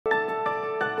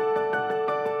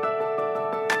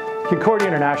Concordia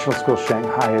International School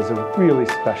Shanghai is a really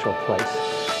special place.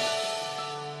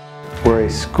 We're a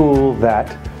school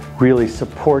that really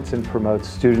supports and promotes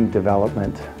student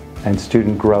development and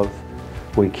student growth.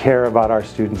 We care about our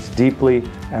students deeply,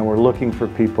 and we're looking for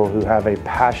people who have a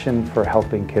passion for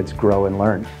helping kids grow and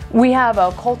learn. We have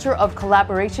a culture of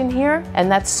collaboration here,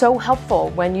 and that's so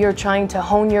helpful when you're trying to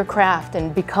hone your craft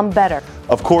and become better.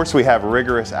 Of course, we have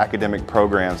rigorous academic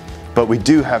programs, but we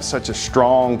do have such a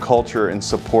strong culture and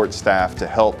support staff to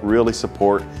help really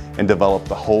support and develop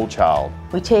the whole child.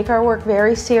 We take our work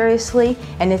very seriously,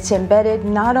 and it's embedded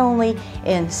not only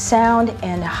in sound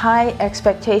and high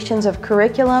expectations of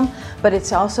curriculum, but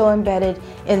it's also embedded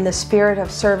in the spirit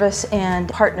of service and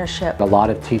partnership. A lot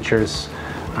of teachers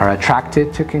are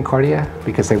attracted to Concordia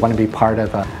because they want to be part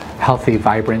of a healthy,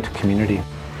 vibrant community.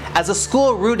 As a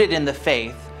school rooted in the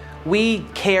faith, we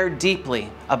care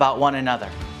deeply about one another.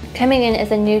 Coming in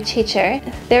as a new teacher,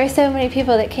 there were so many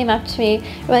people that came up to me,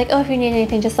 were like, oh, if you need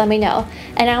anything, just let me know.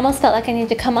 And I almost felt like I needed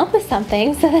to come up with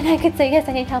something so that I could say, yes,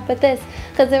 I need help with this.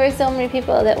 Because there were so many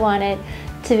people that wanted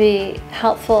to be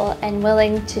helpful and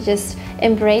willing to just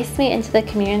embrace me into the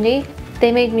community.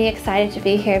 They made me excited to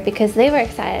be here because they were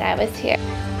excited I was here.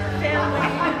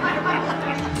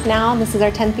 Now, this is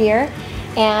our 10th year,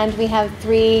 and we have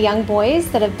 3 young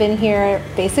boys that have been here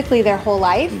basically their whole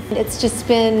life. It's just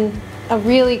been a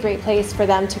really great place for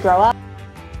them to grow up.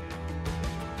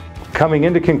 Coming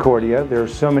into Concordia, there are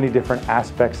so many different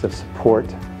aspects of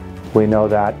support. We know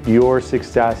that your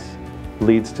success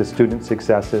leads to student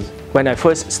successes. When I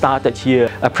first started here,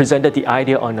 I presented the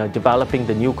idea on developing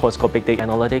the new course called Big Data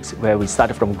Analytics, where we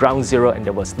started from ground zero and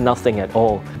there was nothing at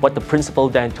all. What the principal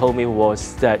then told me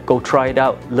was that go try it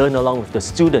out, learn along with the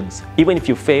students. Even if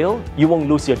you fail, you won't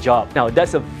lose your job. Now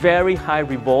that's a very high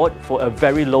reward for a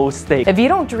very low stake. If you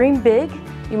don't dream big,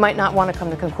 you might not want to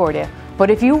come to Concordia. But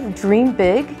if you dream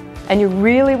big and you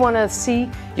really want to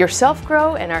see yourself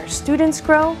grow and our students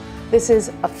grow, this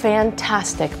is a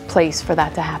fantastic place for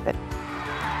that to happen.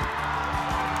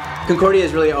 Concordia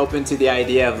is really open to the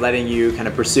idea of letting you kind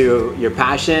of pursue your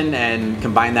passion and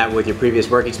combine that with your previous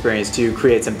work experience to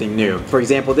create something new. For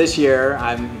example, this year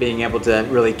I'm being able to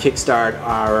really kickstart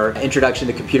our introduction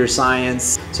to computer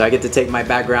science. So I get to take my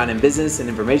background in business and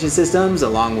information systems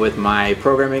along with my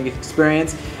programming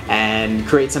experience and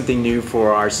create something new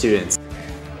for our students.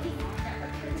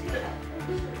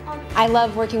 I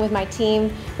love working with my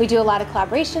team. We do a lot of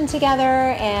collaboration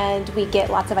together and we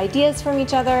get lots of ideas from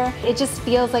each other. It just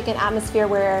feels like an atmosphere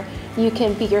where you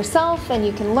can be yourself and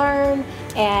you can learn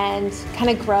and kind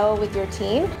of grow with your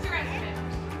team.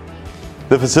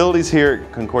 The facilities here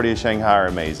at Concordia Shanghai are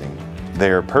amazing. They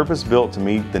are purpose-built to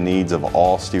meet the needs of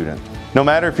all students. No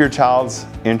matter if your child's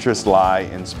interests lie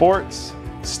in sports,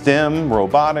 STEM,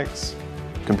 robotics,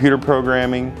 computer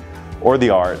programming, or the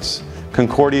arts,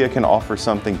 Concordia can offer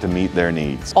something to meet their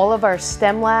needs. All of our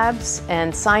STEM labs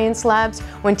and science labs,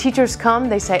 when teachers come,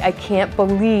 they say, I can't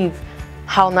believe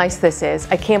how nice this is.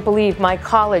 I can't believe my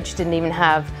college didn't even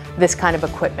have this kind of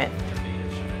equipment.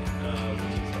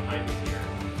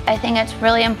 I think it's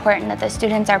really important that the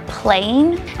students are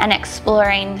playing and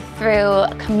exploring through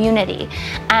community.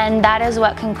 And that is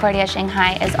what Concordia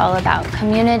Shanghai is all about.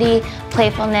 Community,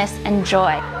 playfulness, and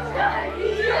joy.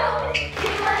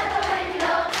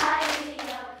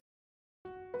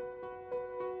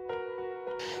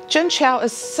 Jinqiao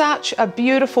is such a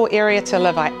beautiful area to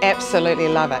live. I absolutely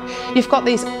love it. You've got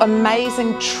these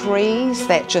amazing trees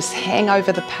that just hang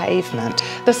over the pavement.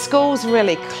 The school's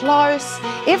really close.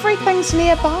 Everything's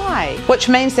nearby, which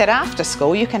means that after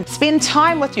school you can spend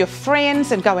time with your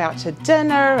friends and go out to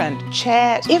dinner and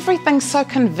chat. Everything's so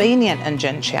convenient in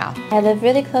Jinqiao. I live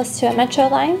really close to a metro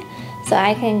line, so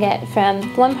I can get from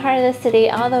one part of the city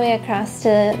all the way across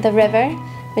to the river,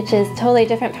 which is a totally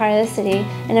different part of the city,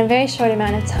 in a very short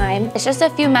amount of time. It's just a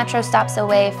few metro stops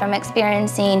away from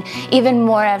experiencing even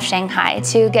more of Shanghai,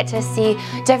 to get to see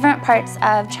different parts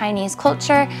of Chinese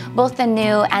culture, both the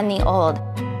new and the old.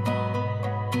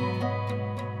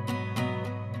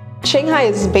 Shanghai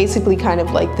is basically kind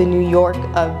of like the New York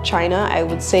of China. I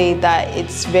would say that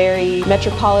it's very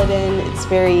metropolitan, it's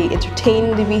very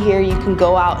entertaining to be here. You can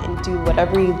go out and do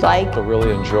whatever you'd like. I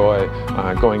really enjoy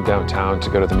going downtown to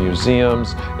go to the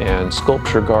museums and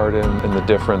sculpture garden and the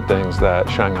different things that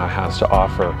Shanghai has to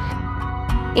offer.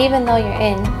 Even though you're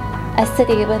in a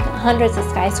city with hundreds of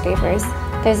skyscrapers,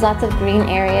 there's lots of green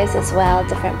areas as well,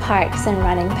 different parks and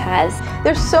running paths.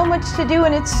 There's so much to do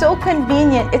and it's so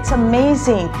convenient. It's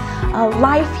amazing.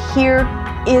 Life here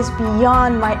is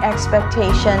beyond my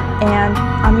expectation and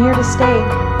I'm here to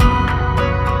stay.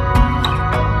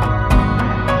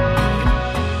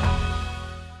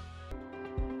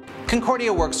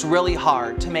 Concordia works really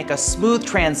hard to make a smooth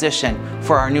transition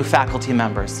for our new faculty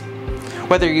members.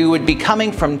 Whether you would be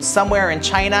coming from somewhere in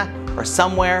China or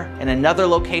somewhere in another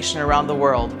location around the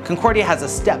world, Concordia has a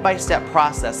step-by-step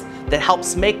process that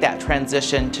helps make that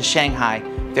transition to Shanghai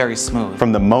very smooth.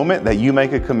 From the moment that you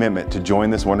make a commitment to join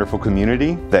this wonderful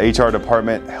community, the HR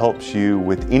department helps you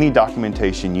with any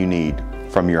documentation you need,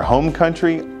 from your home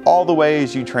country all the way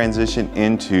as you transition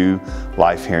into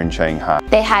life here in Shanghai.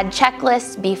 They had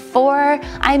checklists before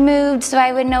I moved so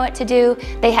I would know what to do.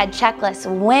 They had checklists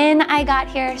when I got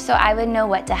here so I would know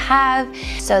what to have.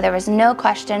 So there was no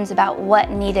questions about what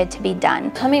needed to be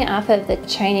done. Coming off of the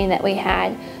training that we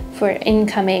had for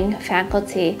incoming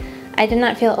faculty, I did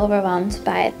not feel overwhelmed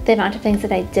by the amount of things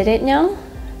that I didn't know,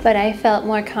 but I felt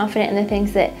more confident in the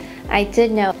things that I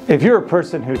did know. If you're a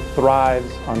person who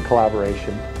thrives on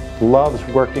collaboration, loves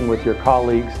working with your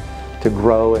colleagues to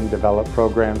grow and develop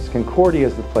programs, Concordia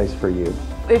is the place for you.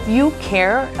 If you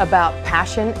care about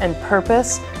passion and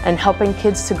purpose and helping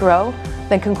kids to grow,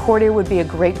 then Concordia would be a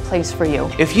great place for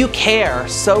you. If you care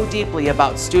so deeply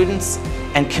about students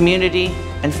and community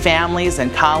and families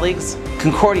and colleagues,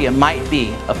 Concordia might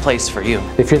be a place for you.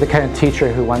 If you're the kind of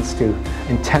teacher who wants to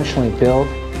intentionally build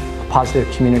a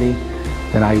positive community,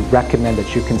 then I recommend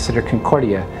that you consider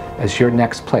Concordia as your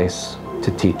next place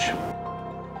to teach.